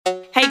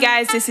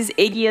guys, this is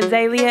Iggy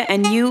Azalea,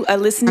 and you are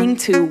listening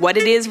to What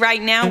It Is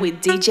Right Now with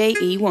DJ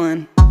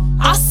E1.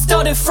 I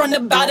started from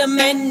the bottom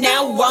and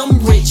now I'm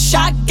rich.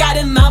 I got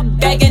in my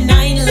bag and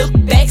I ain't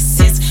looked back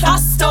since. I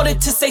started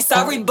to say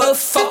sorry, but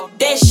fuck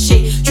that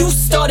shit. You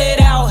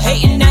started out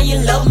hating, now you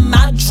love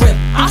my drip.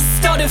 I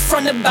started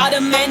from the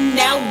bottom and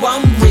now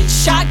I'm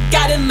rich. I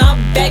got in my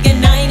bag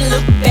and I ain't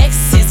looked back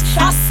since.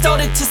 I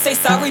started to say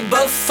sorry,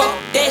 but fuck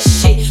that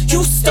shit.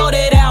 You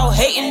started out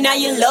hating, now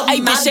you love my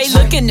drip. Hey bitch, they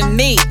looking at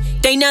me,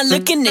 they not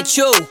looking at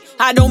you.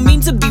 I don't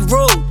mean to be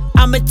rude,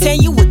 I'ma tell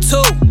you a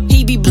two.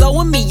 He be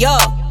blowing me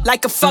up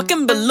like a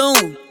fucking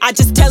balloon. I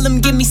just tell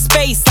him give me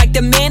space like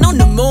the man on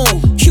the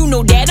moon. You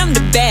know that I'm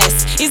the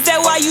best, is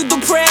that why you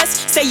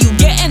depressed? Say you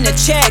getting a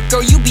check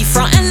or you be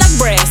frontin' like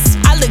breasts.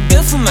 I look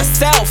good for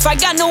myself, I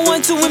got no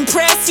one to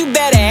impress. You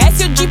better ask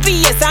your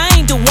GPS, I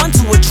ain't the one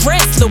to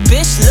address. Little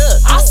bitch,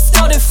 look, I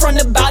started from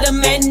the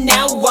bottom and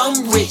now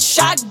I'm rich.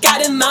 I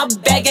got in my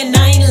bag and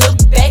I ain't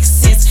looked back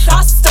since.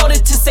 I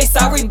started to say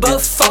sorry,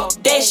 but fuck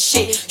that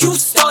shit. You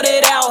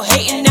started out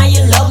hating, now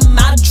you love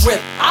my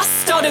drip. I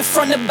started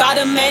from the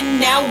bottom and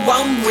now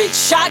I'm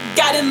rich. I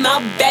got in my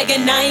bag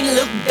and I ain't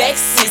looked back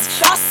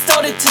since. I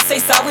started to say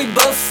sorry,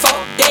 but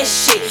fuck that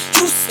shit.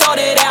 You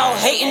started out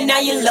hating, now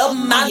you love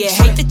my drip.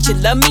 You hate that you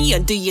love me, or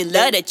do you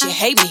love that you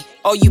hate me?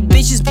 All you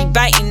bitches be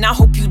biting, I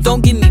hope you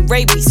don't give me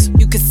rabies.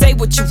 You can say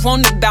what you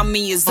want about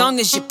me as long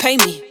as you pay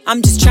me.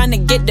 I'm just trying to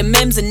get the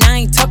memes and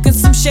I ain't talking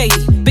some shady.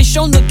 Bitch,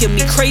 don't look at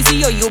me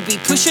crazy or you'll be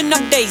pushing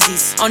up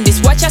daisies. On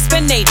this watch I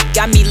spend 80,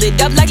 got me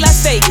lit up like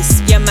Las Vegas.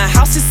 Yeah, my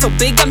house is so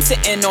big I'm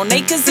sitting on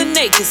acres and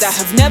acres. I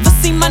have never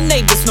seen my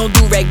neighbors, no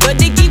do-rag, but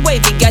Iggy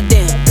wavy,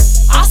 goddamn.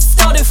 I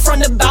started from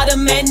the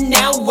bottom and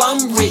now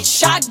I'm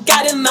rich. I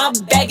got in my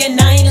bag and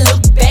I ain't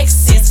looked back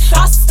since.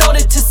 I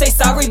started to say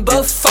sorry,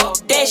 but fuck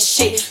that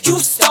shit. You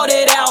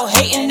started out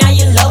hating, now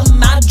you love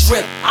my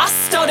drip. I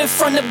started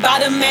from the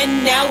bottom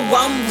and now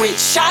I'm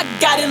rich. I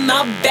got in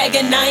my bag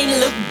and I ain't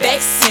looked back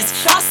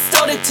since. I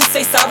started to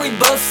say sorry,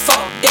 but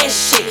fuck that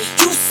shit.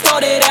 You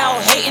started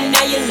out hating,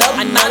 now you love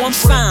my drip. I know I'm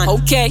fine,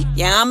 okay,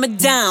 yeah I'm a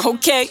dime,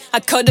 okay. I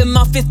cut him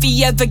off if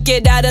he ever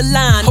get out of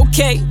line,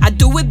 okay. I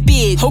do it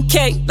big,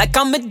 okay, like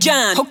I'm a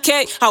giant,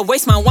 okay. I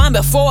waste my wine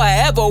before I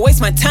ever waste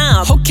my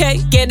time,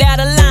 okay. Get out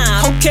of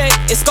line, okay,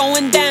 it's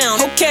going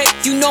down, okay.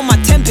 You know my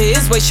temper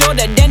is way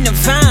shorter than the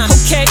vine,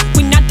 okay.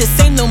 We not the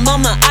same, no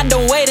mama, I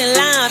don't wait in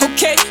line,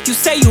 okay. You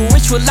say you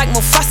rich with like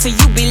Mufasa,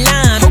 you be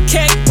lying,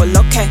 okay. Well,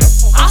 okay.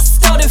 I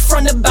started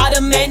from the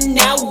bottom and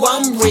now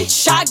I'm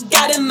rich. I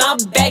got in my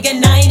bag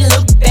and I ain't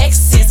looked back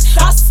since.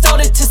 I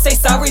started to say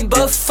sorry,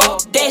 but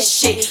fuck that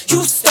shit.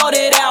 You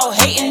started out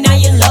hating, now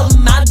you love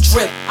my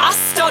drip. I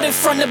started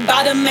from the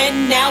bottom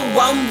and now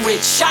I'm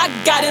rich. I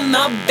got in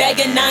my bag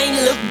and I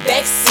ain't looked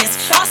back since.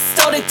 I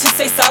started to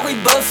say sorry,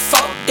 but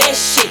fuck that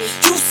shit.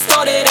 You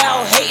started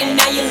out hating,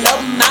 now you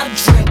love my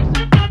drip.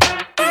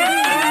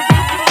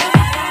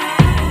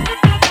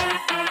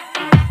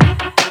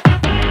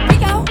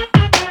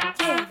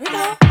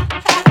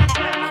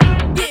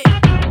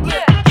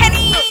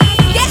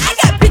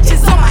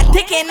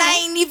 And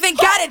I ain't even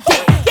got a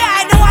dick. Yeah,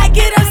 I know I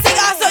get them sick,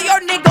 also your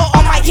nigga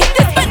on my hip.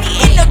 This money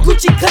in the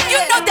Gucci clip, you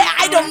know that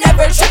I don't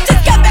never trip.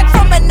 Just got back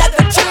from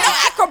another trip, no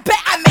acrobat,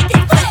 I make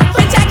it flip.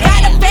 Bitch, I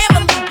got a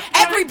family,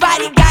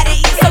 everybody gotta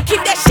eat, so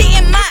keep that shit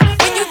in mind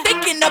when you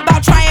thinking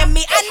about trying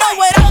me. I know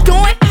what I'm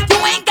doing, you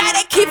ain't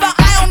gotta keep an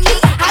eye on me.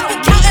 I be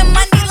counting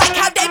money like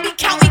how they be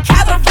counting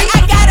calories.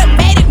 I got a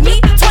mad at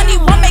me,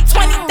 21 make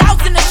 20,000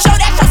 a show,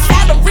 that's your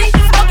salary.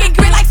 Smoking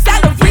green like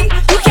celery,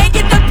 you can't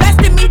get the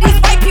best of me. These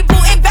white people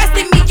invest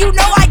in me, you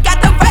know I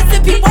got the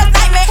recipe. Worst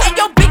nightmare and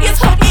your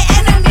biggest fucking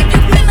enemy. You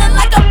feeling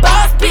like a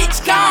boss,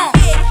 bitch, gone.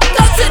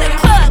 Go to the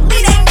club,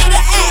 leave that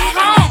nigga at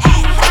home.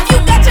 If you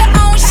got your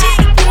own shit,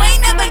 you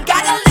ain't never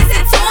gotta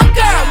listen to him,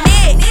 girl.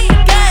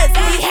 Niggas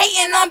be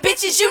hating on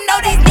bitches, you know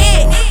these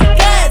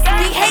niggas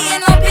be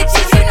hating on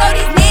bitches, you know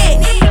these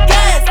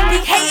niggas be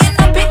hating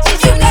on bitches.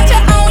 You got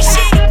your own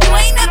shit, you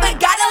ain't never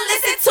gotta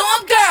listen to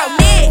him, girl.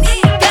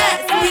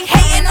 Niggas be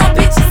hating on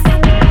bitches.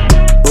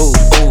 Ooh,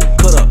 ooh,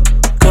 cut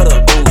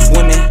up, ooh,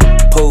 swimming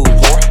pool,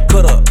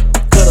 cut up,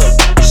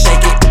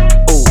 shake it,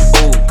 ooh,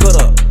 ooh, cut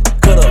up,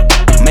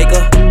 make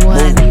a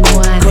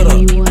move, cut up.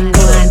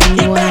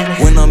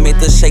 When I'm at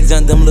the shake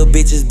zone, them little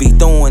bitches be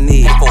throwing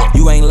it.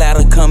 You ain't allowed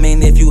to come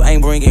in if you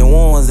ain't bringing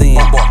ones in.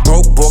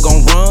 Broke boy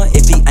gon' run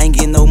if he ain't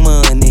getting no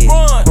money.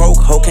 Broke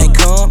hoe can't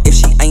come if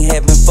she ain't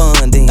having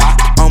fun then.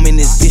 I'm in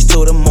this bitch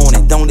till the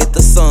morning, don't let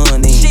the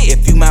sun in.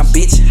 If you my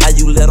bitch, how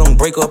you let them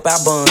break up our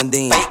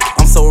bonding?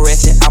 I'm so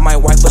ratchet, I might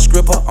wipe a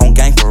stripper on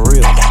gang for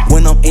real.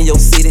 When I'm in your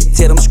city,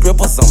 tell them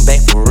strippers I'm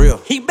back for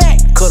real. He back.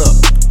 Cut up,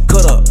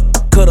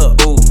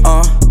 ooh,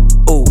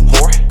 ooh,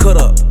 whore. Cut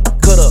up,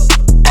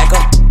 act a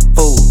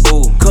fool,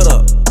 ooh, cut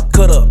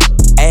up,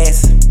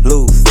 ass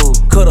loose, ooh,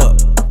 cut up,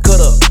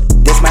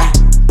 that's my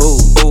boo,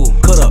 ooh,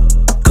 cut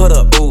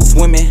up, ooh,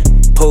 swimming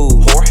pool,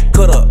 whore.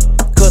 Cut up,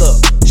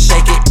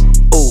 shake it,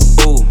 ooh,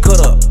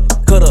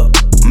 cut up,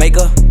 make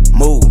a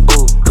move,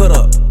 ooh, cut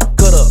up,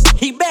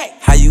 he back.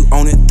 How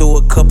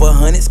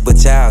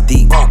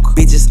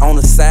On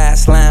the side,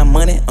 slime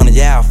money on the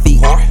y'all feet.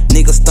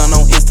 Niggas stun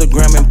on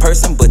Instagram in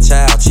person, but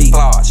child cheat.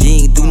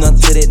 You ain't do nothing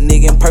to that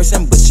nigga in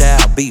person, but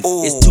child beef.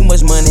 It's too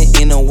much money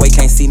in a way,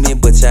 can't see me,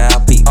 but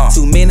child peep.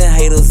 Too many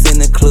haters in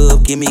the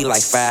club, give me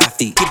like 5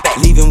 feet.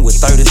 Leaving with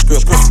 30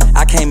 strippers,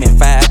 I came in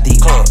 5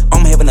 deep.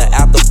 I'm having an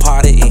after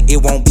party and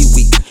it won't be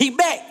weak. He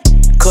back.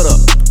 Cut up,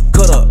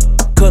 cut up,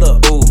 cut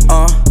up, ooh,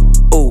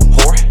 ooh,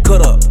 whore.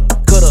 Cut up,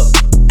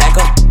 act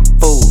up,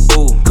 fool,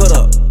 ooh, cut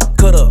up,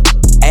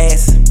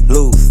 ass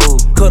loose, ooh,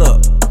 cut up,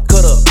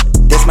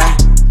 that's my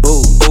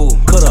boo, ooh,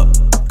 cut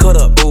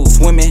up, ooh,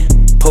 swimming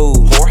pool,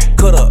 whore.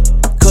 Cut up,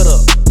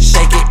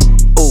 shake it,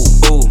 ooh,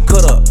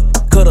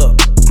 cut up,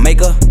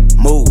 make a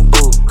move,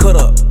 ooh, cut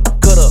up.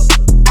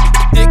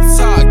 Big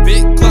talk,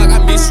 big clock,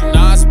 I miss you,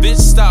 Nas, bitch,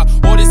 stop.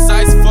 All this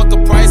ice, fuck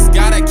the price,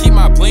 gotta keep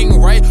my bling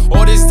right.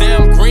 All this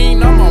damn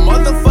green, I'm a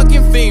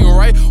motherfucking fiend,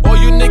 right? All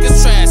you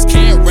niggas trash,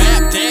 can't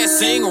rap, dance,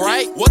 sing,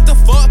 right? What the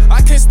fuck,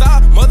 I can't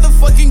stop,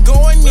 motherfucking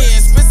going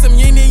in. Spit some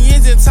yin and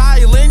yins in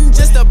Thailand,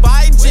 just to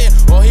buy gin.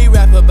 Or he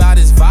rap about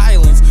his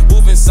violence,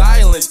 moving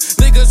silence.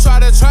 Niggas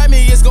try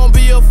me, it's gonna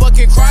be a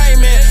fucking crime,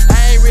 man.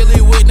 I ain't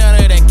really with none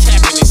of that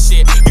capping and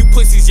shit. You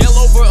pussies yell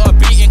over a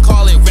beat and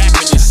call it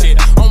rapping and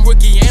shit. I'm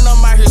rookie and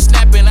I'm out here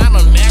snapping, I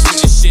done mashing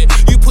this shit.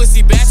 You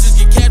pussy bastards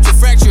get captured,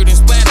 fractured, and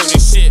splattered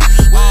and shit.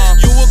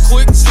 You a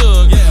quick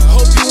jug,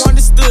 hope you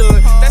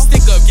understood. That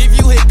stick up, give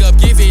you hiccup,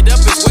 give it up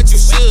is what you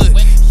should.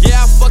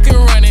 Yeah, I fucking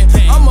run it,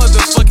 I'm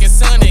motherfucking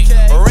Sonic.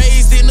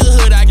 Raised in the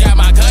hood, I got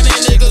my gun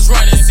and niggas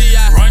running. See,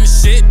 I run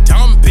shit,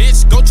 dumb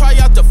bitch, go try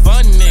out the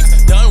fun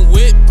nicks. Done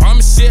with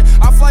bum shit,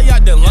 I fly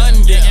out to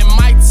London in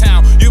my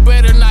town. You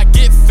better not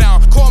get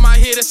found, call my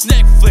hit a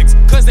Netflix,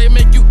 cause they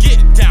make you get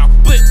down.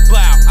 Blip, blow,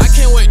 I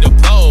can't wait to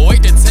blow,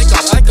 wait to take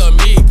off like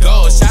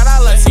amigo. Shout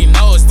out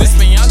Latinos, this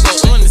me young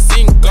go on the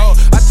single.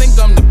 I think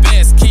I'm the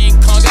best, King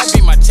Kong, I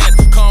beat my chest.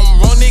 Come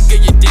roll,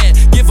 nigga, you dead,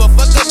 give a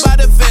fuck about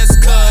the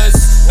vest,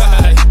 cause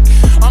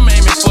I'm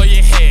aiming for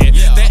your head.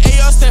 The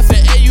AR stand for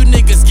A, you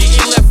niggas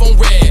getting left on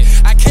red.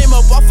 I came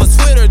up off of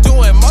Twitter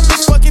doing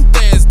motherfucking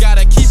things.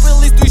 Gotta keep at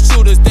least 3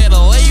 shooters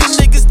that'll lay you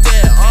niggas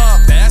dead.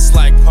 That's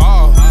like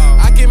Paul,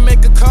 I can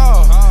make a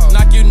call,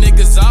 knock you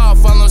niggas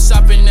off while I'm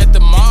shopping at the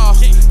mall.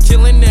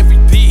 Killing every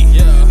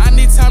beat, I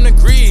need time to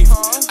grieve.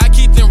 I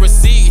keep them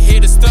receipt, here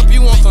to stump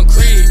you on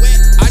concrete.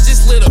 I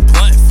just lit a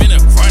blunt, finna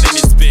run in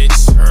this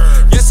bitch.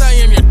 Yes, I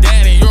am your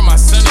daddy, you're my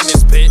son in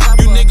this bitch.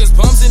 You niggas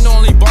bums and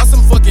only bought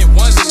some fucking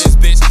ones in this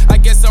bitch. I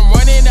guess I'm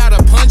running out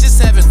of punches,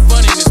 having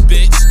fun in this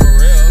bitch.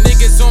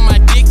 Niggas on my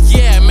dick,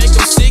 yeah, make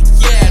them sick,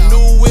 yeah.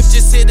 New whip,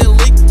 just hit a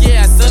lick,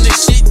 yeah, son of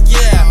shit,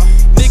 yeah.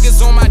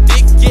 Niggas on my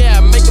dick, yeah,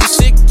 make them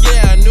sick,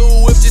 yeah. New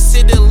whip, just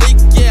hit a lick,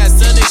 yeah,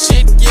 son of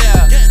shit,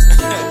 yeah.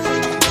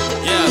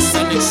 Yeah,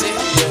 son of shit,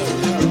 yeah.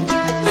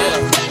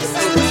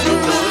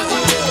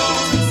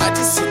 I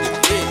just hit the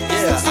lid,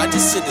 yeah, I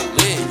just hit the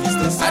lid,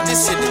 I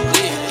just hit the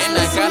lid, and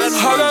I got a new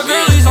I got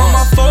girlies on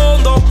my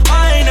phone though,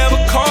 I ain't never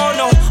call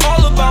no.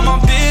 All about my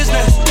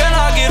business, can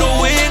I get a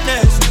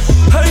witness?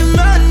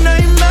 Amen,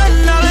 amen,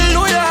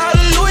 hallelujah,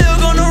 hallelujah.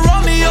 Gonna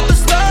run me up the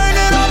stern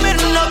and I'm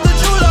hitting up the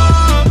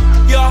chula.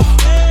 Yeah,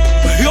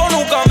 yo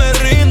nunca me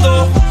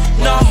rindo,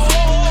 nah.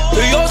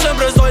 Yo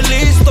siempre estoy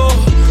listo,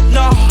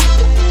 nah.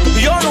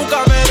 Yo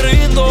nunca me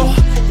rindo,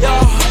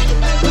 yeah.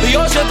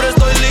 Yo siempre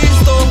estoy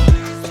listo.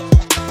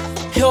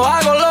 Yo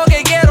hago lo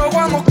que quiero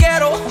cuando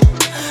quiero.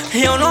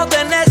 Yo no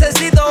te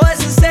necesito,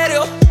 es en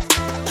serio.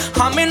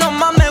 A mí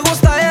nomás me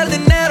gusta el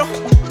dinero.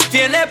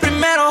 Viene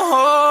primero,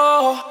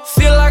 oh.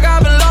 Feel like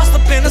I've been lost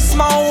up in a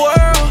small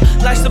world.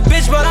 Life's a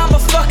bitch, but I'ma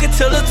fuck it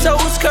till the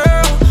toes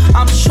curl.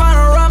 I'm just trying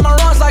to run my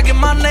wrongs like if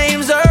my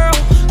name's Earl.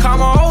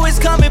 Karma always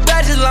coming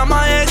back just like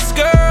my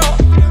ex-girl.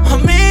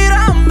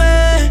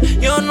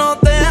 Mírame, yo no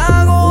te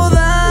hago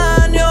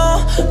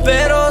daño,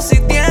 pero si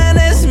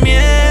tienes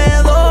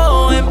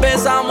miedo,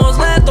 empezamos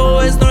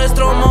lento, es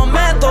nuestro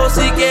momento.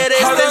 Si quieres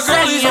te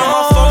enseño.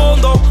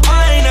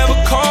 I ain't never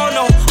call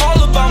no.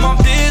 All about my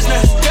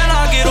business. Can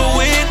I get a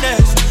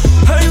witness?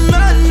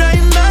 Amen,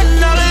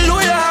 amen,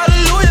 hallelujah,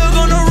 hallelujah.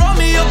 Gonna run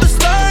me up the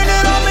stern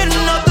and I'm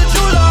hitting up the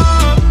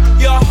chula.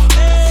 Yeah,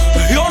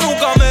 yo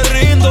nunca me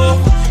rindo,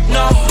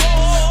 nah.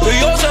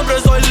 Yo siempre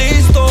estoy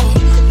listo,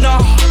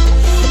 nah.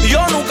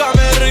 Yo nunca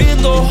me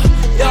rindo,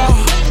 yeah.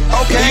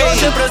 Okay. Yo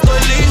siempre estoy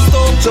listo.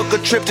 Took a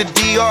trip to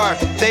DR,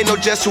 they know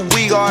just who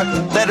we are.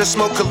 Let her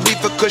smoke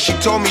Khalifa cause she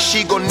told me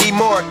she gon' need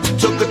more.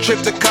 Took a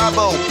trip to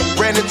Cabo,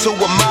 ran into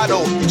a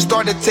model.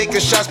 Started taking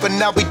shots but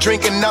now we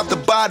drinking out the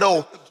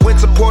bottle. Went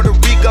to Puerto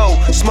Rico,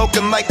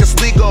 smoking like it's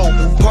legal.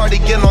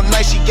 Partying all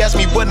night, she asked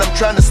me what I'm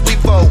trying to sleep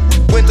for.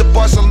 Went to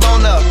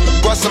Barcelona,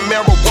 brought some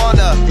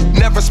marijuana.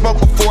 Never smoked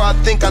before, I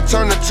think I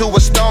turned into a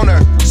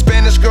stoner.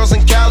 Spanish girls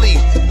in Cali,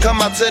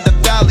 come out to the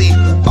valley.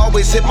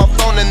 Always hit my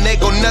phone and they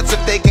go nuts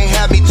if they can't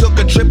have me. Took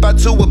a trip out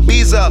to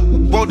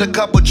Ibiza, rolled a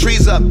couple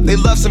trees up. They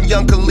love some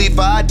young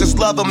Khalifa, I just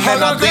love them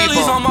and I leave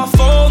them. On my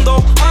phone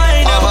though, I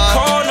ain't never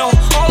call no.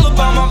 All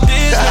about my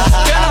business,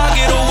 can I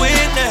get a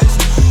witness?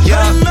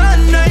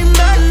 Amen,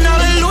 amen,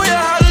 hallelujah,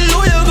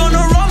 hallelujah.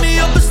 Gonna run me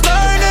up the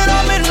stern and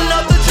I'm hitting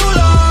up the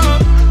chula.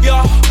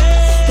 Yeah,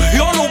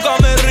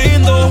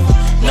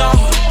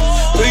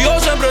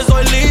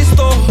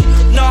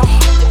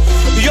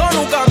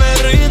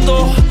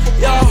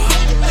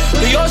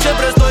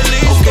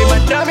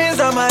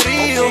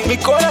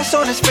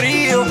 es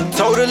frío.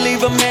 Told her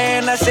leave a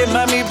man, I said,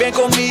 mami, ven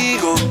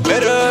conmigo.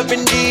 Better up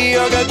in D,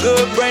 I got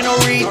good brain, no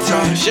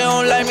retard. She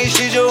don't like me,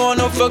 she just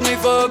wanna fuck me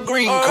for a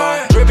green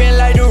card. Drippin'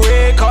 like the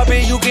red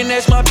carpet, you can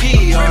ask my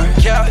PR.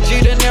 Yeah, G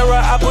De Niro,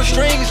 I put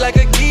strings like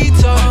a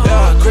guitar.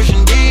 Yeah,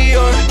 Christian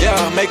Dior,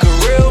 yeah, make her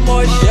real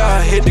moist.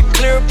 Yeah, hit the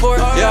clear port,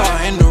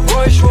 yeah, in the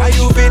Rolls Royce. How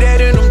you fit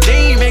that in them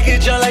jeans, make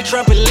it jump like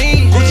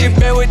trampoline. Gucci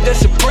bag with the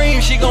Supreme,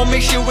 she gon'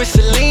 mix it with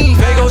Celine.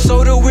 Fago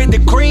soda with the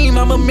cream,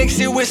 I'ma mix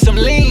it with some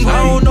lean.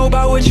 I don't know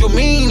about what you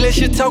mean, unless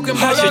you're talking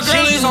about your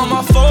jeans. On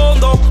my phone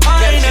though,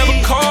 I ain't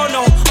never call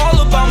no. All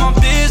about my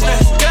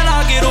business, can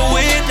I get a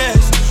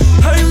witness?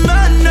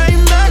 Amen,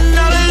 amen,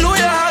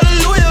 hallelujah,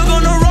 hallelujah.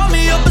 Gonna roll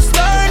me up a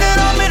stern and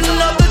I'm in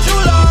up the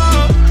chula.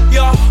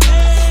 Yeah,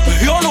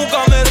 yo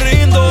nunca me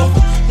rindo,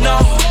 no.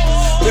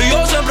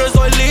 Yo siempre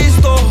estoy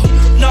listo,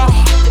 no.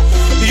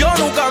 Yo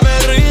nunca me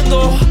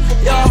rindo,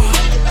 yeah.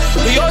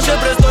 Yo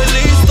siempre estoy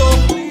listo.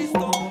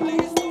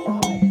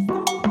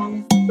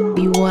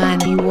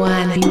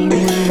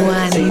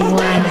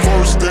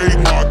 First they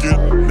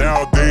knocking,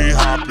 now they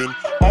hopping.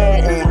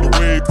 All on the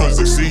way cause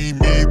they see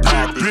me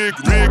popping. Big,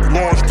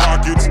 large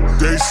pockets,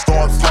 they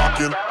start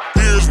flocking.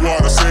 Here's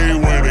what I say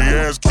when they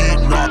ass keep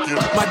knocking.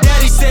 My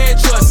daddy said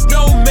trust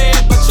no man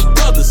but your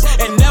brothers,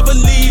 and never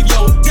leave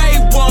your day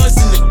ones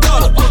in the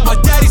gutter. My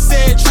daddy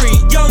said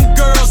treat young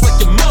girls like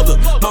your mother.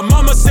 My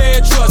mama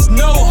said trust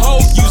no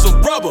hoe, use a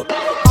rubber.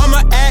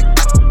 I'ma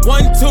act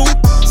 1, 2,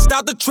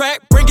 stop the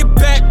track, bring it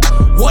back.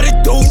 What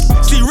it do?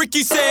 See,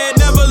 Ricky said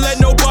never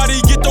let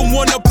nobody get the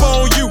one up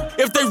on you.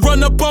 If they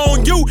run up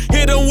on you,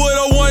 hit them with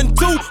a 1,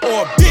 2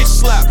 or a bitch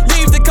slap.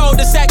 Leave the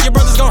cul-de-sac, your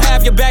brothers gon'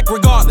 have your back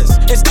regardless.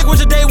 And stick with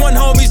your day one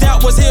homies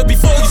that was here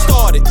before you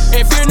started.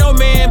 And fear no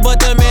man but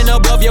the man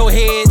above your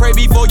head. Pray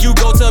before you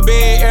go to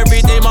bed,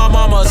 everything my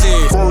mama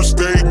said. First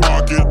they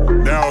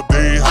knocking, now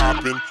they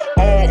hopping.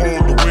 All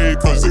on the way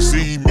cause they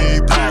see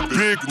me popping.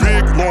 Big,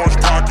 large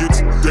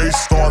pockets, they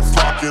start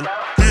flocking.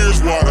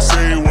 Here's what I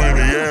say when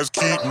they ass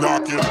keep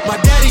knocking. My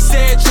daddy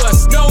said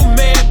trust no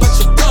man but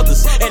your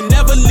brothers, and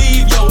never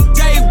leave your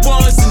day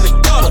ones in the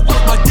gutter.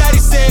 My daddy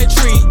said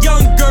treat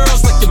young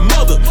girls like your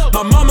mother.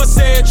 My mama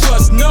said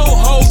trust no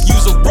hoe,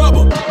 use a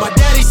rubber. My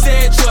daddy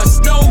said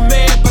trust no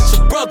man but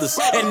your brothers,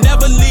 and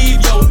never leave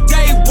your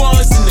day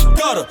ones in the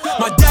gutter.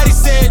 My daddy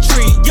said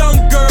treat young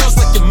girls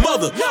like your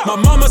mother. My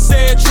mama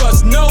said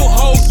trust no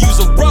hoe, use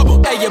a rubber.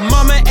 Hey, your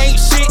mama ain't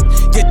shit,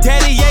 your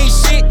daddy ain't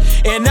shit,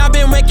 and I've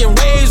been making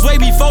waves way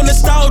before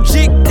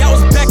nostalgic. That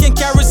was back in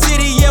Carol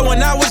City, yeah,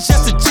 when I was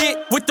just a chick.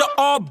 With the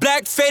all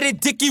black faded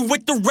Dickie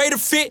with the Raider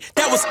fit.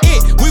 That was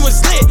it, we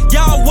was lit,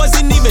 y'all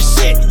wasn't even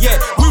shit yet.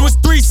 We was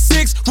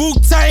 3-6,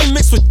 Wu-Tang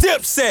mixed with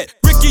Dipset.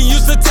 Ricky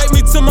used to take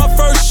me to my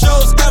first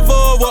shows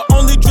ever. We'll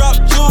only drop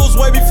jewels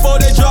way before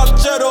they drop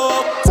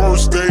cheddar.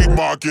 First they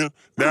mocking,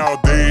 now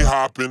they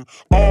hopping.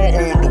 All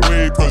on the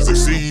way cause they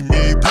see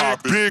me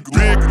popping. Big,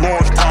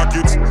 large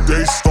pockets,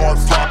 they start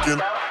flocking.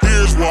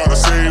 Here's what I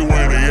say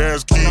when they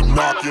ass keep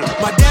knocking.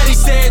 My daddy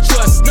said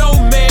trust no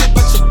man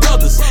but your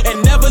brothers,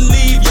 and never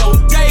leave your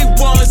day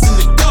ones in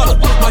the gutter.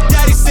 My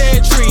daddy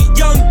said treat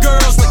young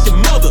girls like your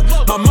mother.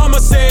 My mama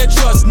said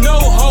trust no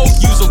hoe,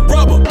 use a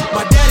rubber.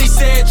 My daddy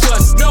said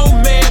trust no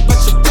man but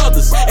your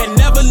brothers, and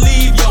never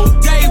leave your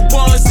day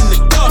ones in the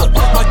gutter.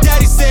 My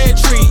daddy said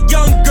treat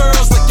young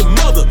girls like your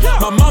mother.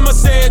 My mama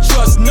said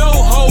trust no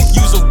hoe,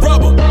 use a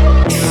rubber.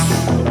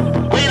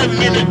 Wait a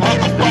minute,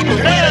 motherfucker.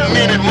 Wait a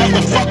minute,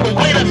 motherfucker.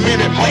 Wait a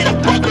minute,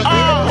 motherfucker.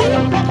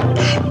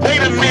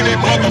 Wait a minute,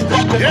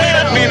 motherfucker. Wait a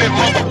minute,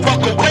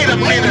 motherfucker. Wait a minute, motherfucker. Wait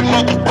a minute,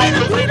 motherfucker.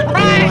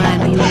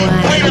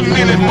 Wait a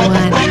minute,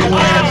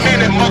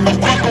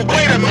 motherfucker.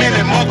 Wait a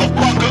minute,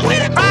 motherfucker.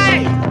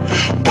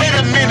 Wait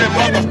a minute,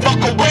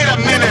 motherfucker. Wait a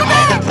minute,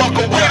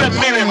 motherfucker. Wait a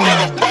minute,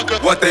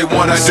 motherfucker. What they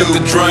wanna do to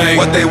drink,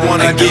 what they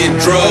wanna get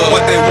drugged,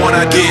 what they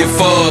wanna get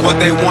fucked, what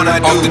they wanna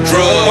do the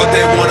drug, what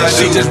they wanna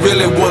she just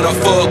really wanna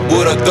fuck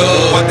with a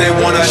thug, what they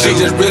wanna she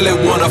just really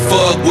wanna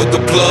fuck with the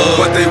plug,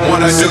 what they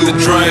wanna do to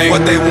drink,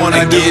 what they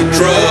wanna get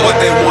drugged, what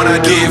they wanna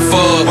get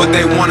fucked, what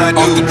they wanna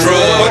do the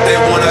drug, what they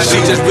wanna she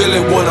just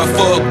really wanna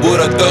fuck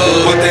with a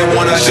thug, what they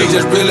wanna she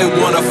just really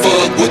wanna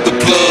fuck with the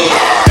plug.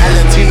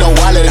 Valentino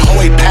wallet,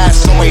 hoe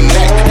pass on my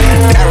neck.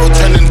 Darrow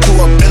turned into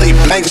a Billy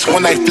Blanks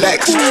when I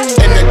flex.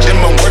 In the gym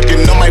I'm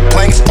working on my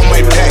planks, on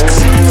my pecs.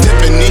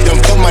 Dipping, need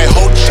them fill my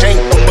whole chain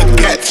with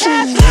baguettes.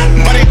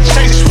 Money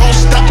chase, won't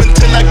stop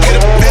until I get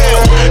a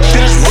bill.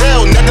 Shit is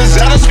real, now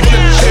designers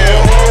wanna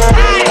chill.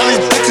 All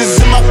these bitches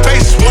in my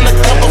face wanna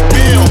cup a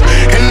bill,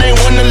 and they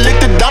wanna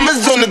lick the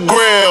diamonds on the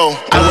grill.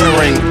 I want a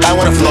ring, I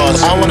want a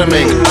floss, I wanna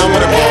make, I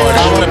want a board,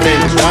 I wanna make,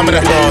 I'm in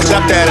the frost.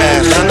 Stop that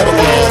ass, round of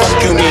applause.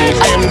 Fuck you mean,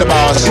 I am the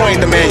boss. You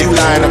ain't the man, you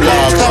lying the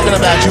vlogs. Talking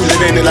about you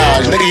living in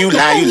large, nigga you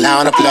lie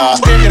on the floor.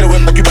 Stick in the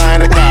whip like you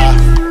buying a car.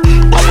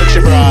 I'm with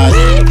your bras,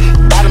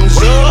 bottoms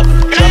up,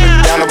 jumping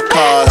down the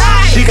cars.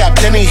 She got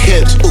plenty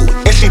hips, ooh,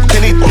 and she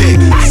plenty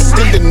thick.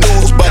 Still the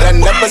news, but I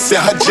never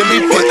seen her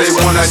Jimmy pics. What they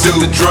wanna wanna do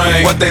the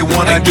drink, what they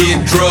wanna get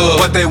drugged,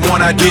 what they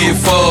wanna get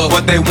fucked,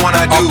 what they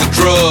wanna do the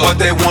drug, what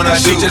they wanna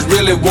she just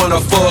really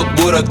wanna fuck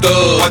with a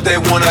thug, what they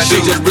wanna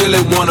she just really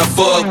wanna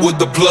fuck with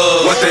the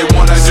plug, what they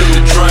wanna do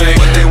the drink,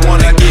 what they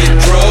wanna get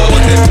drugged,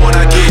 what they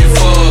wanna get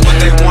fucked, what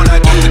they wanna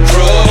do the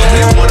drug, what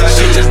they wanna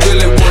she just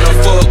really wanna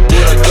fuck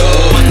with a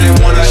thug, what they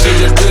wanna she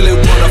just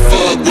really wanna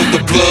fuck with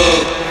the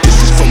plug. This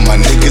is for my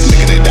niggas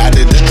making it out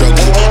of the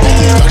struggle. All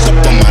these rocks up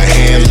on my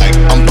hand like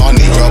I'm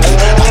Barney Rubble.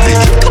 I stay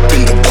dripped up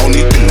in the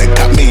Boney, and they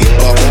got me a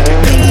bubble.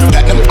 Double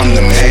platinum, I'm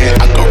the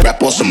man, I can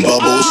rap on some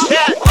bubbles.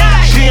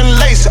 She in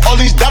lace, all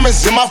these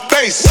diamonds in my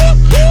face.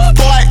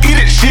 Before I eat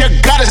it, she a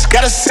goddess,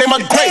 gotta say my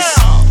grace.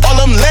 All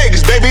them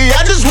legs, baby,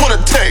 I just wanna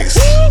taste.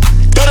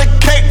 Throw the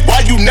cake, why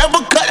you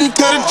never cutting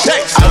to the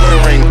chase? I want a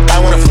ring, I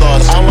want a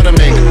floss, I want a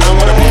mink, I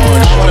want a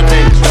board, I want a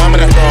pink,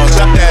 diamond and frost,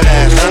 up that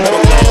ass, round of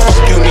applause.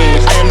 Fuck you mean,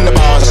 I am the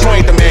boss, you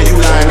ain't the man, you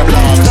lying the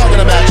blogs. Talking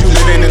about you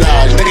living in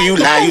large, nigga you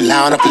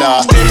lie on the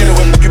floor. Stick in the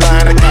whip if you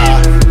buying a car,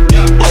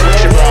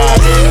 with your bras,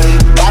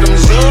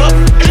 bottoms up,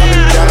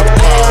 jumping down the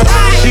car.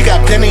 She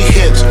got plenty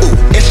hips, ooh,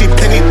 and she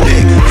plenty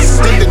big.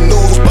 Seen the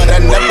news, but I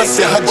never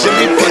seen her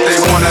Jimmy pics. What they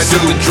wanna do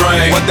the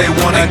drink, what they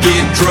wanna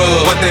get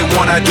drugged, what they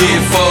wanna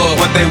get fucked,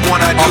 what they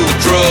wanna do the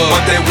drug,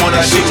 what they wanna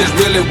she just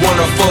really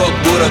wanna fuck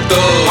with a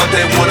thug, what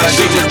they wanna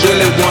she just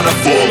really wanna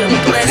fuck with the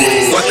plug.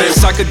 What they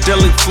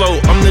psychedelic flow,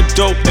 I'm the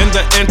dope and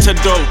the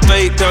antidote.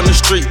 Laid down the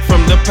street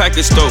from the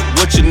package store,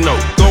 what you know?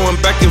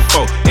 Going back and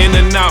forth, in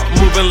and out,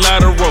 moving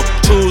lateral.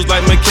 Tools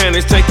like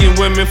mechanics, taking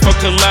women for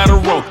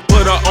collateral.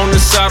 Put her on the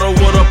saddle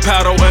with a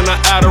paddle and an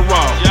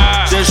Adderall.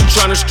 Just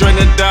tryna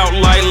straighten it out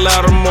like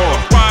Lattimore.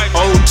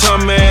 Old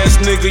time ass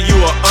nigga,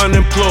 you are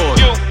unemployed.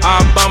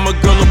 I buy my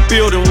girl a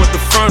building with the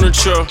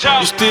furniture.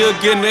 You still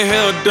getting the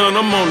hell done,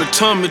 I'm on the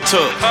tummy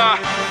tuck.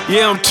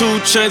 Yeah, I'm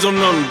 2 Chainz,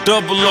 I'm on the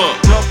double up.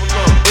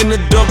 In the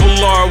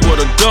double R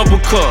with a double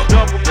cup.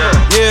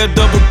 Yeah,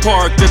 double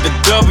parked at the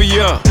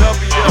W.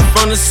 I'm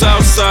from the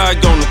south side,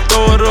 gonna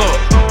throw it up.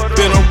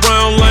 Been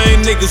around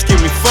lane, niggas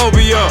give me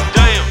phobia.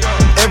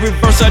 Every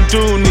verse I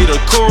do need a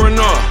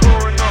coroner.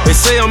 They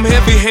say I'm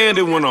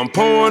heavy-handed when I'm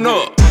pouring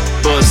up.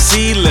 But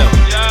C level,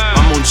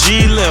 I'm on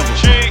G level.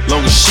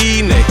 Long as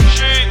she naked,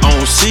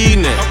 on C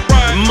neck.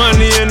 The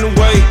money in the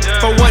way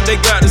for what they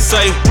got to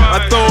say. I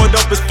throw it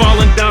up, it's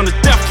falling down, it's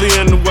definitely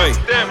in the way.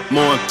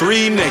 More than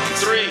 3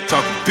 nakeds,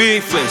 talking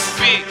big flex.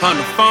 On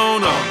the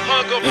phone up,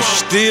 and she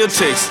still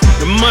texts.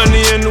 The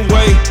money in the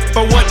way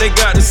for what they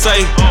got to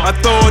say. I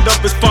throw it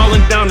up, it's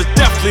falling down, it's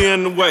definitely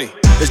in the way.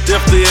 It's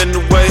definitely in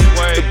the way.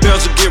 The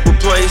bells will get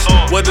replaced.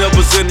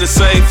 Whatever's in the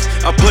safe,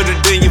 I put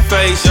it in your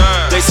face.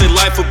 They say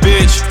life a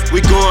bitch, we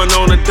going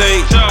on a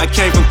date. I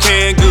came from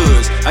canned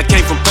goods, I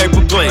came from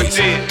paper plates.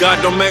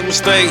 God don't make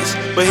mistakes,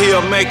 but he'll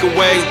make a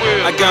way.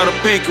 I got a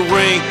pink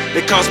ring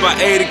that cost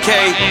about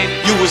 80K.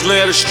 You was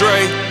led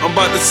astray, I'm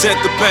about to set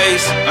the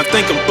pace. I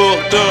think I'm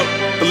booked up,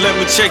 but let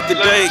me check the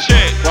date.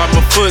 Watch my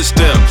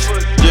footsteps,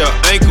 yeah,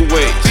 ankle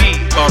weights.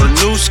 Bought a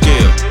new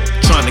scale,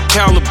 trying to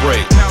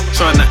calibrate,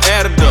 trying to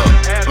add it up,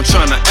 I'm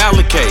trying to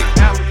allocate.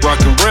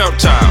 Rockin'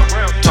 reptile,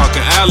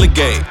 talking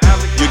alligator.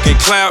 You can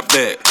clap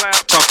that,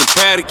 talking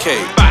patty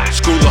cake.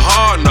 School of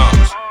hard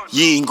knocks,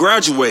 you ain't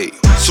graduate.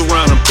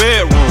 Surround a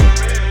bedroom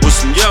with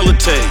some yellow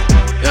tape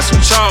and some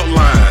chalk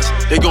lines,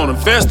 they gon'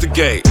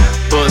 investigate.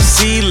 But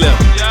C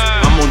level,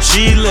 I'm on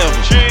G level.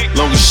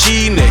 Long as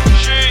she naked,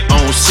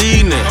 on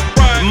C neck.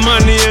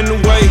 Money in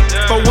the way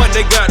for what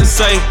they got to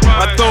say.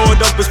 I throw it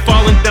up, it's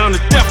falling down,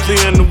 it's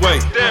definitely in the way.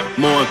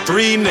 More than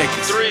 3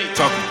 nakeds,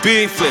 talking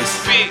big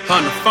flex.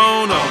 On the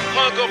phone up,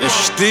 and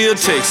she still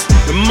texts.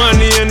 The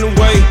money in the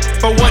way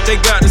for what they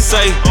got to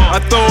say.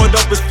 I throw it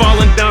up, it's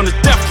falling down, it's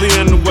definitely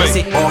in the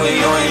way.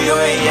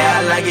 Yeah,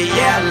 I like it,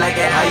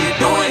 how you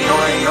doing,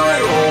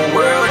 whole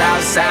world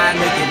outside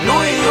making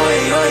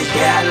noise,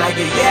 yeah, I like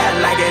it,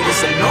 it's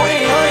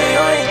annoying,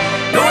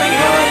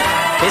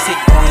 They say,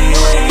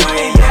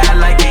 yeah, I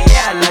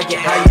like it,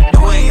 how you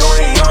doing,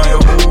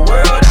 whole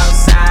world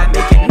outside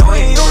making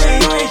noise,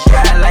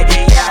 yeah, I like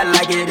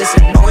it, it's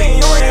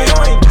annoying,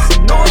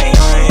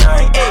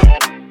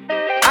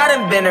 I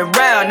done been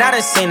around, I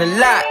done seen a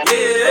lot.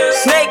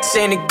 Snakes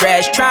in the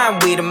grass, try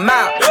and weed them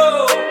out.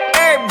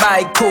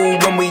 Everybody cool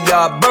when we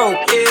all broke.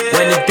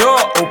 When the door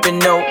open,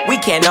 no, we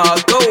can't all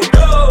go.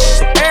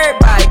 So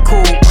everybody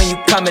cool when you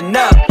coming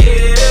up.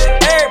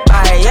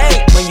 Everybody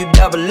ain't when you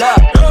double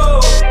up.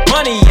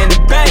 Money in the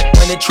bank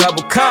when the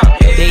trouble come.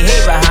 They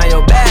hate behind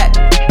your back,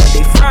 but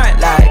they front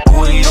like,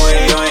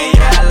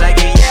 yeah, I like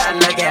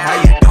it, how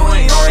you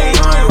doing,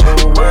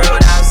 whole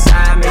world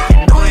outside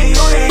making noise,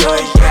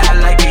 yeah, I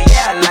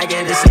like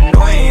it, it's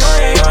annoying,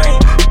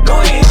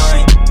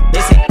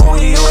 They say,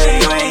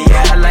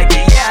 yeah, I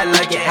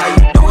like it, how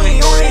you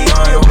doing,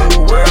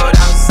 whole world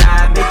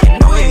outside making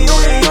noise,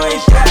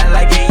 yeah, I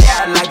like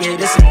it,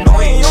 it's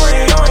annoying,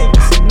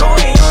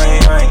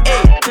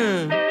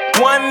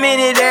 1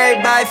 minute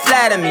everybody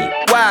flatter me,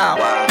 wow.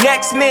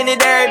 Next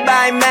minute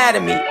everybody mad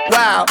at me,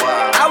 wow.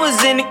 I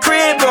was in the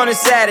crib on a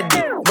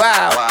Saturday,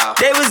 wow.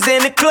 They was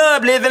in the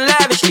club living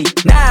lavishly.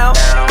 Now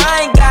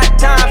I ain't got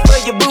time for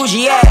your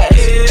bougie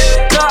ass.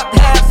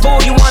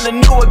 on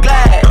the newer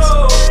glass.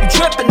 You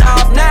tripping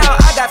off now,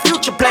 I got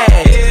future plans.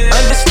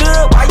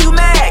 Understood why you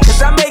mad,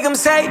 cause I make them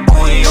say, ooh, yeah,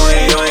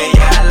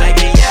 I like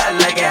it,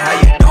 how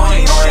you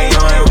doing,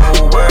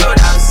 whole world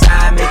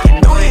outside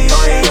making noise,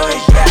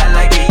 yeah, I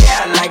like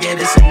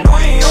it, it's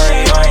annoying,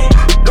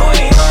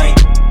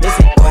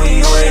 listen,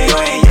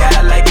 yeah,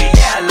 I like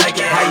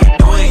it, how you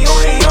doing,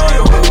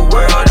 whole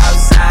world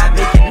outside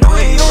making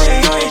noise,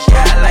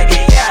 yeah, I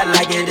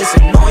like it, it's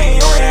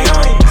annoying,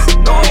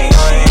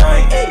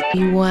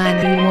 You want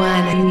it.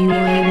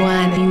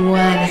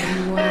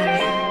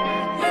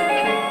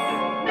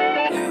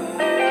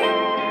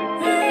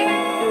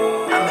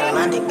 I'm in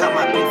London, got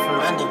my beat from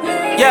London.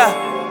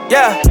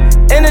 Yeah,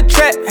 in the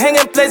trap,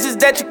 hanging places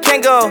that you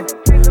can't go.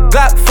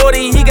 Blac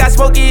 40, he got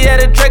smoky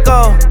at a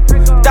Draco.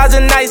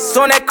 1,000 nights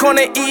on that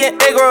corner eating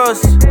egg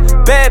rolls.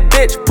 Bad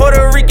bitch,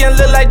 Puerto Rican,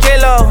 look like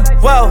J-Lo.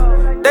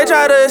 Whoa, they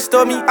try to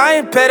extort me, I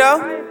ain't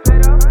pedo.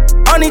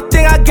 Only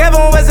thing I gave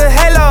him was a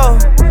halo.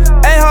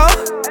 Hey ho,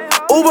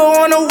 Uber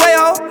on the way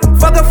ho.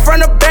 Fuck her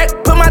front or back,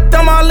 put my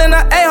thumb all in the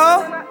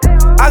A-hole.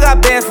 I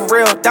got bands for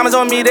real, diamonds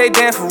on me, they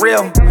dance for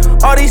real.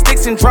 All these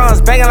sticks and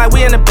drums, banging like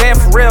we in the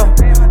band for real.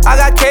 I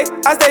got cake,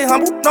 I stay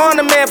humble, know I'm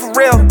the man for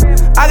real.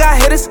 I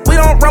got hitters, we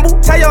don't rumble,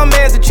 tell your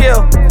mans to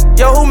chill.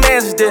 Yo, who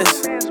mans is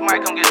this?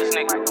 Somebody come get this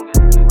nigga.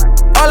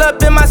 All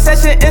up in my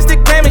session,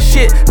 Instagram and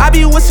shit. I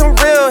be with some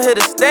real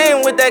hitters, they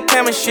ain't with that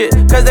camera shit.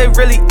 Cause they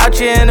really out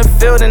here in the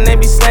field and they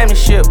be slamming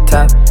shit.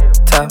 Top.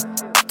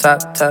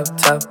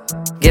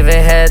 Giving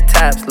head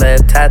taps,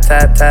 led tat.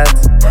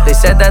 They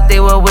said that they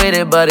were with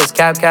it, but it's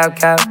cap.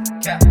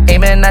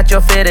 Aiming at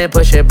your fitted,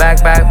 push it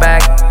back.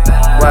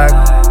 Whack.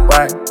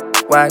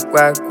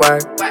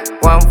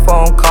 One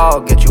phone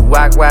call, get you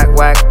whack.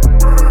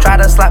 Try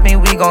to slap me,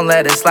 we gon'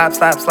 let it slap.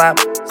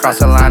 Cross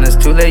the line, it's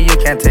too late, you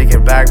can't take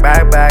it back.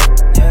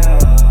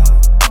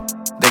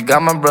 They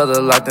got my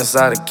brother locked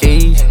inside a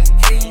cage.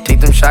 Take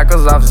them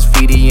shackles off his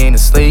feet, he ain't a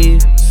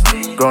slave.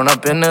 Grown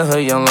up in the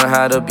hood, you don't learn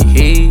how to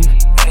behave.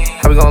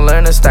 How we gon'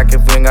 learn to stack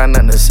if we ain't got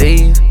nothing to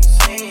save?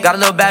 Got a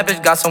little bad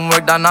bitch, got some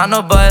work done on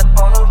her butt.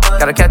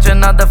 Gotta catch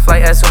another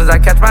flight as soon as I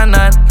catch my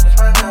nut.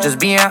 Just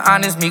being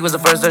honest, me was the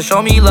first to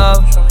show me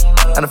love.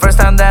 And the first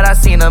time that I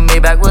seen her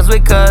Maybach was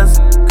with cuz.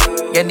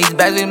 Getting these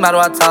bags, we might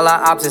as well tell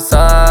our opposites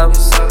up.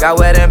 Got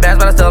wedding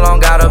bands, but I still don't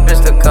got a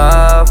bitch to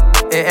cuff.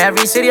 In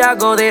every city I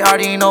go, they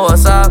already know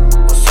what's up.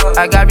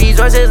 I got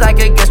resources, I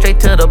could get straight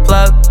to the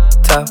plug.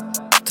 Top.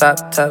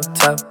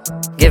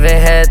 Giving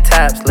head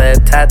taps,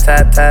 led tat.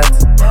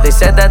 They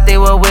said that they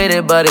were with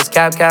it, but it's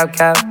cap.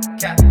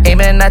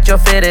 Aiming at your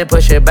fitted,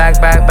 push it back.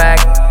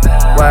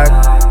 Whack.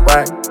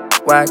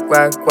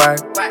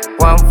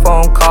 One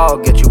phone call,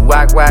 get you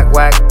whack.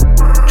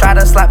 Try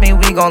to slap me,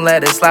 we gon'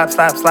 let it slap.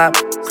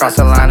 Cross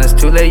the line, it's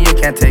too late, you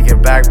can't take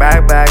it back.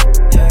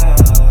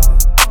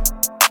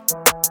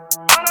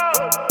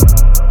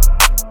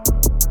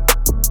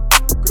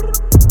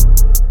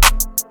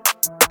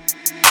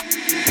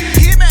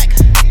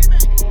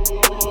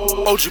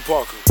 OG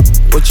Parker.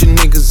 What you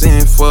niggas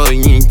in for,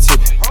 you ain't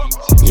tippin'.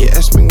 Yeah,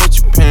 ask me what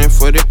you paying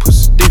for, that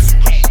pussy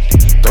different.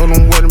 Throw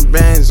them wedding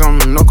bands on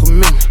them, no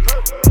commitment.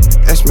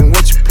 Ask me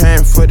what you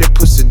paying for, that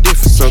pussy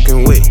different.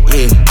 Soaking wet,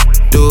 yeah.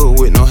 Do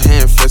it with no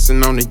hand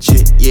flexing on the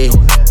jet, yeah.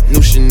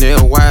 New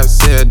Chanel,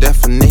 YSL, that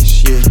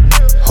finesse, yeah.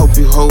 Hope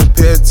you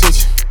pay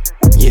attention.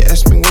 Yeah,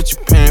 ask me what you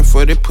paying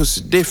for, that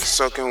pussy different.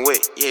 Soaking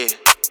wet, yeah.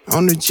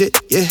 On the jet,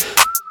 yeah.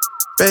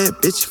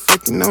 Bad bitch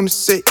fucking on the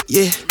set,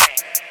 yeah.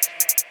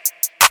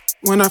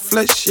 When I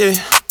flex, yeah.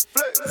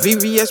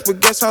 VVS with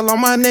gas all on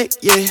my neck,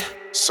 yeah.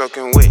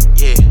 Soaking wet,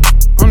 yeah.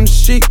 On the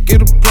shit,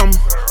 get a plumber.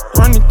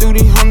 Running through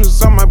these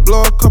hundreds, I might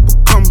blow a couple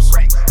commas.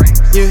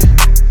 Yeah.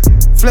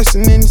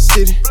 Flexing in the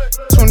city.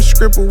 20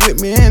 scribble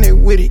with me and they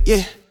with it,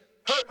 yeah.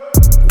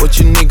 What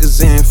you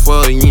niggas in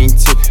for, you ain't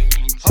tippin'.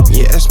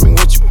 Yeah, ask me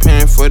what you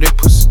paying for, that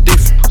pussy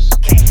different.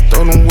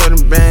 Throw them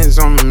wedding bands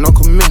on them, no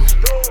commitment.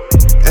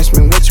 Ask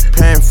me what you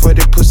paying for,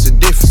 that pussy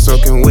different.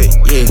 Soaking wet,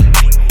 yeah.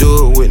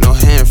 Do it with no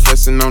hand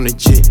flexing on the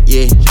jet,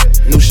 yeah.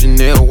 New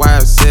Chanel,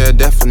 YSL,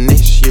 that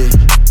finesse, yeah.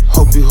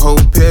 Hope you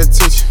pay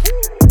attention.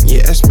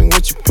 Yeah, ask me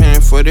what you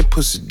paying for, that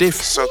pussy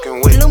different.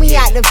 Soaking wet. Flew me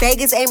out to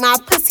Vegas, ain't my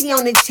pussy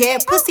on the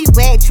jet. Pussy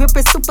wet,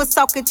 drippin', super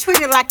soaking,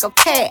 treated like a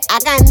pet. I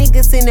got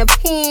niggas in the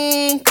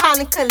pen,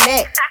 callin'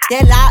 collect.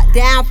 That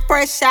lockdown,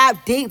 fresh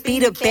out, deep, be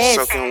the best.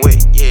 Soaking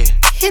wet, yeah.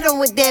 Hit him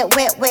with that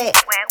wet.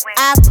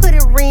 I put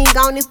a ring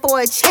on it for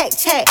a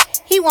check.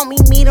 He want me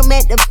meet him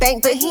at the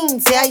bank, but he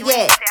ain't there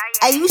yet.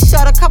 Hey, you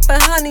short a couple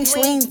honeys,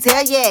 you ain't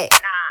there yet.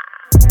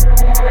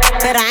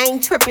 But I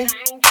ain't trippin'.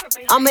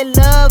 I'm in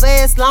love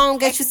as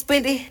long as you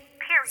spend it.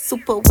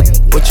 Super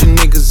wet. What you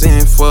niggas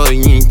in for,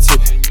 you ain't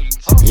tippin'.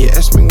 Yeah,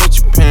 ask me what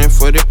you paying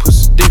for, that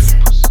pussy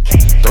different.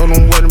 Throw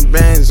them wedding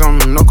bands on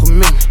them, no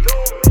commitment.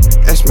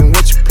 Ask me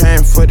what you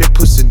paying for, that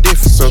pussy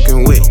different.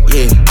 Soaking wet,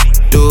 yeah.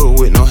 Do it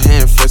with no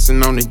hand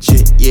flexing on the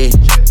jet, yeah.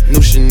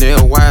 New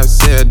Chanel,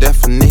 YSL, that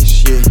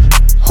finesse, yeah.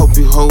 Hope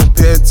you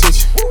pay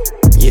attention.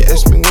 Yeah,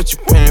 ask me what you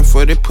paying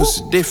for, that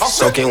pussy different.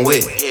 Soaking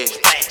wet.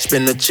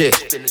 spin the check.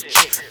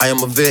 I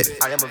am a vet.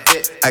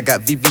 I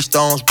got VV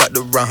stones wrapped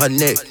around her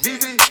neck.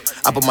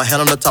 I put my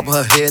hand on the top of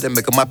her head and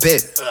make her my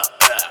pet.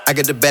 I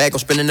get the bag, I'm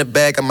spinning the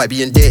bag, I might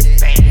be in debt.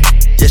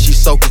 Yeah, she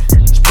soaking,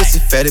 pussy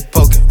fatty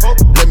poking.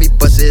 Let me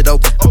bust it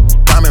open.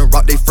 Diamond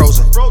rock, they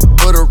frozen.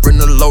 Put her in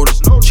the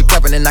Lotus. She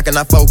clapping and knocking,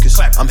 I focus.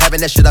 I'm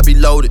having that shit, I be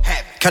loaded.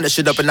 Count that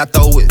shit up and I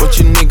throw it. What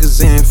you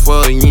niggas in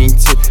for? You ain't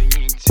tipping.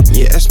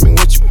 Yeah, ask me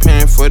what you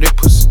paying for, that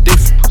pussy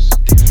different.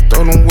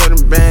 Throw them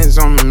wedding bands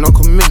on me, no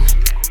commitment.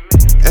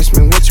 Ask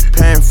me what you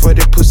paying for,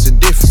 that pussy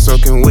different.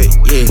 Soaking wet,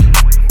 yeah.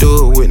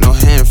 Do it with no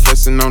hand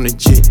flexing on the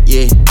jet,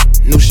 yeah.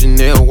 New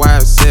Chanel,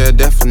 YSL,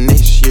 that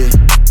finesse, yeah.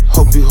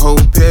 Hope you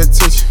hold, pay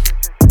attention.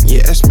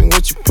 Yeah, ask me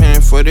what you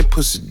paying for, that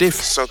pussy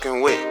different.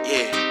 Soaking wet,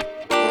 yeah.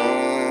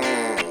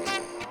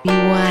 You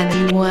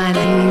want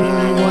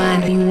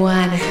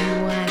it.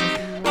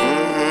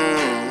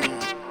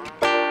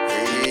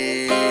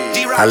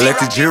 I let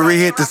the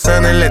jury hit the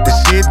sun and let the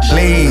shit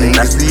gleam.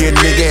 I see a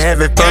nigga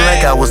having fun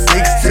like I was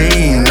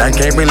 16. I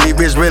can't believe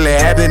it's really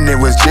happening, it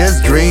was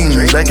just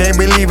dreams. I can't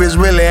believe it's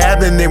really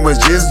happening, it was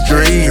just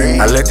dreams.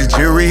 I let the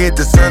jury hit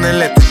the sun and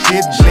let the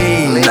shit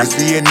gleam. I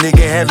see a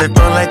nigga having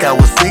fun like I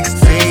was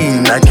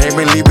 16. I can't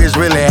believe it's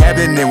really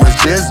happening, it was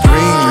just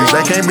dreams.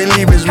 I can't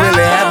believe it's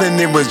really happening,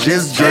 it was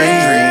just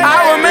dreams.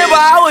 I remember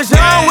I was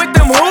young with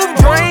them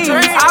hoop dreams.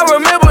 I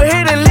remember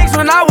hitting licks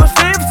when I was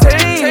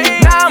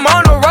 15. Now I'm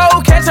on the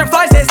road catching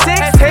flights at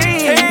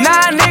 16.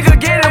 Now a nigga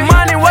getting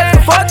money, what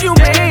the fuck you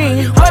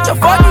mean? What the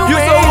fuck you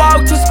mean? Used to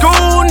walk to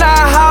school, now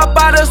I hop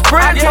out of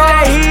sprint. Get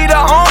that heater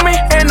on me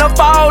in the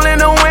fall and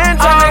the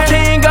winter. I'm the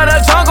king of the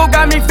jungle,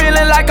 got me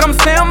feeling like I'm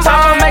Simba.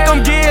 I'ma make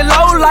them get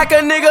low like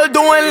a nigga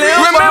doing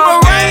limbo.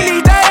 Remember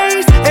rainy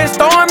days and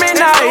stormy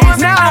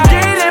nights. Now I'm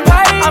getting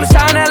paid, I'm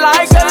shining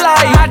like a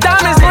light. My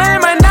diamonds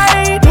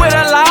lemonade with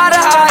a lot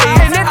of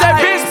ice. And if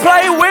that bitch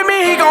play with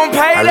me, he gon'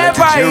 pay that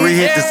price. I let the jury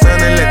hit the sun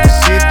and let the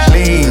shit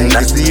gleam.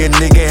 I see a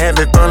nigga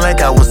having fun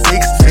like I was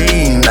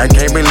 16. I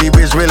can't believe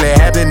it's really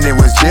happening, it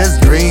was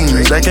just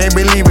dreams. I can't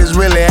believe it's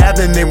really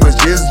happening, it was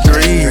just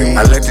dreams.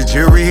 I let the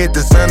jury hit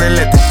the sun and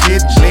let the shit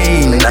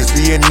gleam. I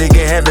see a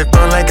nigga having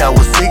fun like I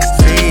was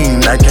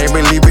 16. I can't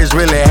believe it's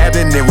really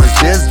happening, it was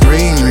just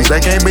dreams. I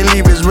can't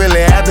believe it's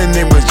really happening,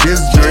 it was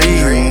just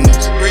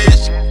dreams.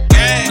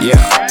 Yeah,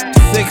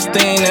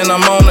 16 and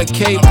I'm on the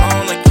Cape.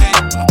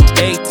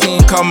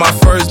 18 caught my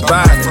first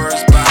body.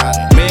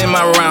 Me and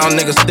my round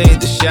niggas stayed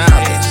to shop.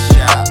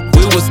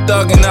 We was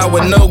thugging out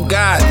with no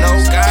God.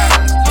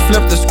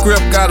 Flipped the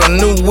script, got a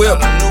new whip.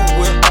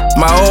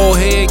 My old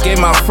head gave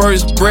my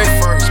first brick.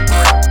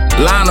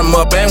 Line them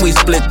up and we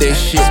split that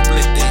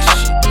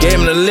shit. Gave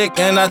him the lick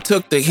and I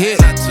took the hit.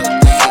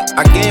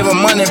 I gave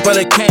him money but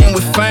it came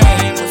with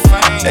fame.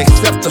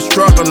 Accept the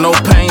struggle, no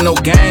pain, no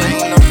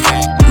gain.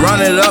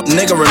 Run it up,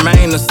 nigga,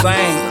 remain the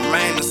same.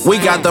 We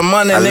got the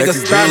money, nigga,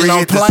 starting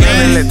on planes.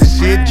 And let the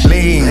shit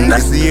gleam. I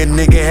see a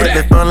nigga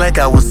having fun like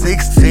I was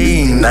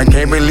 16. I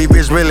can't believe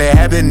it's really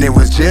happening, it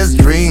was just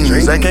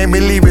dreams. I can't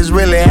believe it's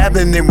really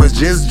happening, it was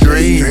just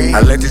dreams.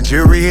 I let the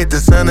jury hit the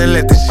sun and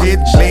let the shit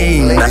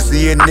gleam. I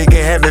see a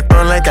nigga having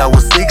fun like I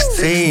was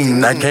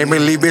 16. I can't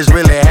believe it's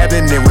really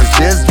happening, it was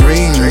just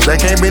dreams. I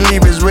can't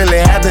believe it's really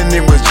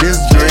happening, it was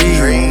just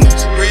dreams.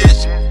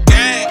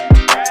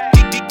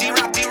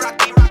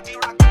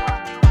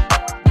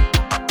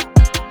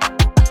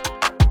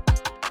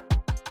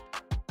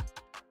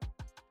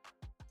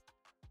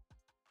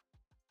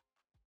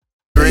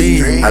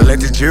 I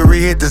let the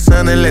jury hit the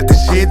sun and let the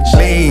shit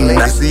gleam.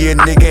 I see a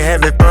nigga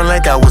having fun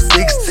like I was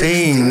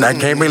 16. I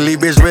can't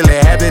believe it's really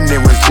happening, it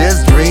was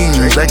just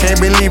dreams. I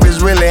can't believe it's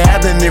really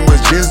happening, it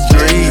was just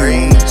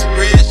dreams.